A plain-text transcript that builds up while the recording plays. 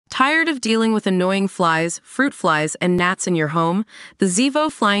Tired of dealing with annoying flies, fruit flies, and gnats in your home? The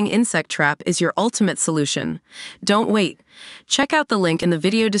Zevo Flying Insect Trap is your ultimate solution. Don't wait. Check out the link in the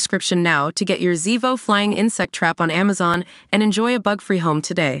video description now to get your Zevo Flying Insect Trap on Amazon and enjoy a bug-free home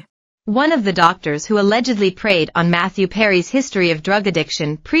today. One of the doctors who allegedly preyed on Matthew Perry's history of drug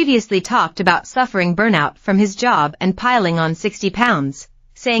addiction previously talked about suffering burnout from his job and piling on 60 pounds,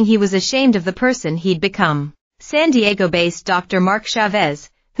 saying he was ashamed of the person he'd become. San Diego-based Dr. Mark Chavez,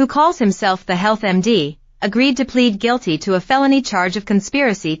 who calls himself the Health MD, agreed to plead guilty to a felony charge of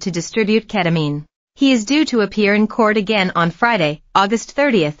conspiracy to distribute ketamine. He is due to appear in court again on Friday, August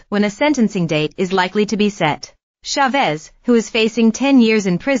 30th, when a sentencing date is likely to be set. Chavez, who is facing 10 years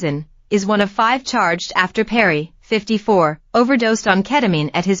in prison, is one of 5 charged after Perry, 54, overdosed on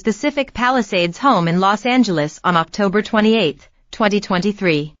ketamine at his Pacific Palisades home in Los Angeles on October 28,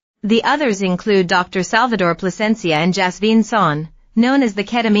 2023. The others include Dr. Salvador Plasencia and Jasveen Son, known as the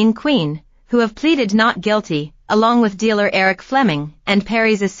Ketamine Queen, who have pleaded not guilty, along with dealer Eric Fleming and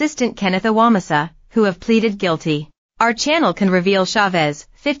Perry's assistant Kenneth Awamasa, who have pleaded guilty. Our channel can reveal Chavez,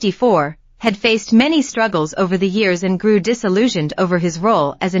 54, had faced many struggles over the years and grew disillusioned over his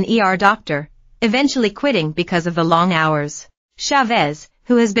role as an ER doctor, eventually quitting because of the long hours. Chavez,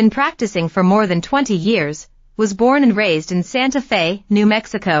 who has been practicing for more than 20 years, was born and raised in Santa Fe, New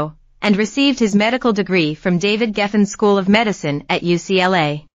Mexico, and received his medical degree from David Geffen School of Medicine at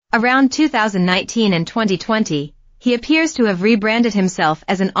UCLA. Around 2019 and 2020, he appears to have rebranded himself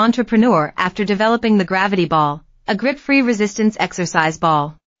as an entrepreneur after developing the Gravity Ball, a grip-free resistance exercise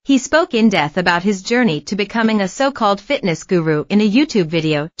ball. He spoke in depth about his journey to becoming a so-called fitness guru in a YouTube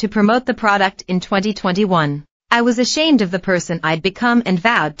video to promote the product in 2021. I was ashamed of the person I'd become and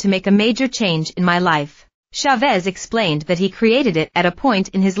vowed to make a major change in my life. Chavez explained that he created it at a point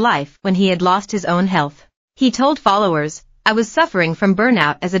in his life when he had lost his own health. He told followers, "I was suffering from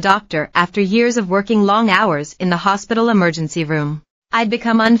burnout as a doctor after years of working long hours in the hospital emergency room. I'd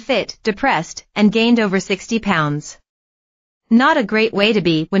become unfit, depressed, and gained over 60 pounds. Not a great way to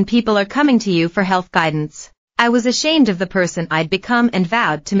be when people are coming to you for health guidance. I was ashamed of the person I'd become and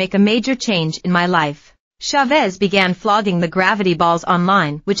vowed to make a major change in my life." Chavez began flogging the gravity balls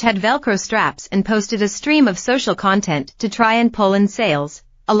online, which had Velcro straps, and posted a stream of social content to try and pull in sales,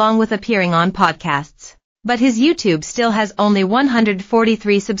 along with appearing on podcasts. But his YouTube still has only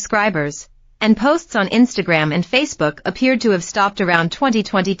 143 subscribers, and posts on Instagram and Facebook appeared to have stopped around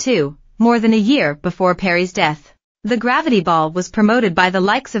 2022, more than a year before Perry's death. The gravity ball was promoted by the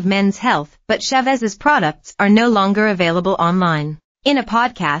likes of Men's Health, but Chavez's products are no longer available online. In a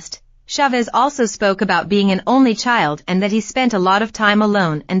podcast, Chavez also spoke about being an only child and that he spent a lot of time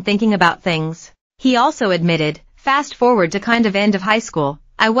alone and thinking about things. He also admitted, "Fast forward to kind of end of high school,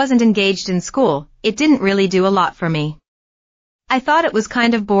 I wasn't engaged in school, it didn't really do a lot for me. I thought it was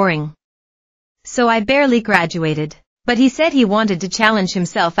kind of boring. So I barely graduated." But he said he wanted to challenge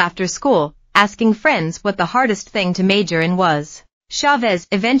himself after school, asking friends what the hardest thing to major in was. Chavez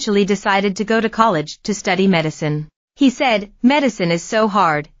eventually decided to go to college to study medicine. He said, "Medicine is so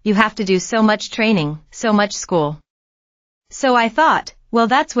hard, you have to do so much training, so much school. So I thought, well,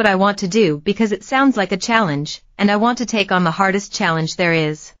 that's what I want to do because it sounds like a challenge, and I want to take on the hardest challenge there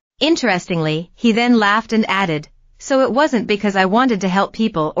is." Interestingly, he then laughed and added, "So it wasn't because I wanted to help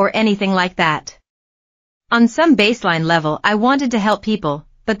people or anything like that. On some baseline level I wanted to help people,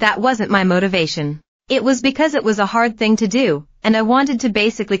 but that wasn't my motivation. It was because it was a hard thing to do, and I wanted to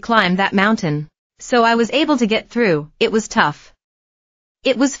basically climb that mountain. So I was able to get through. It was tough.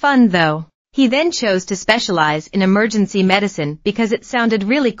 It was fun though." He then chose to specialize in emergency medicine because it sounded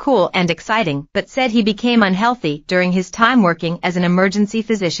really cool and exciting, but said he became unhealthy during his time working as an emergency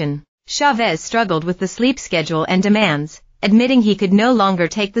physician. Chavez struggled with the sleep schedule and demands, admitting he could no longer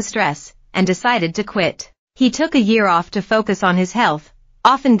take the stress, and decided to quit. He took a year off to focus on his health,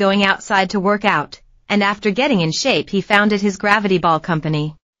 often going outside to work out, and after getting in shape he founded his Gravity Ball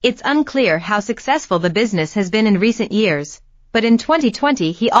company. It's unclear how successful the business has been in recent years, but in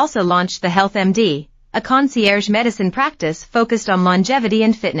 2020 he also launched the Health MD, a concierge medicine practice focused on longevity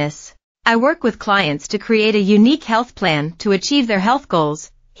and fitness. "I work with clients to create a unique health plan to achieve their health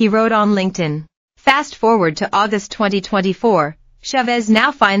goals," he wrote on LinkedIn. Fast forward to August 2024, Chavez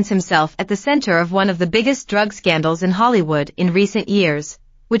now finds himself at the center of one of the biggest drug scandals in Hollywood in recent years,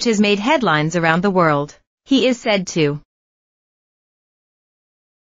 which has made headlines around the world. He is said to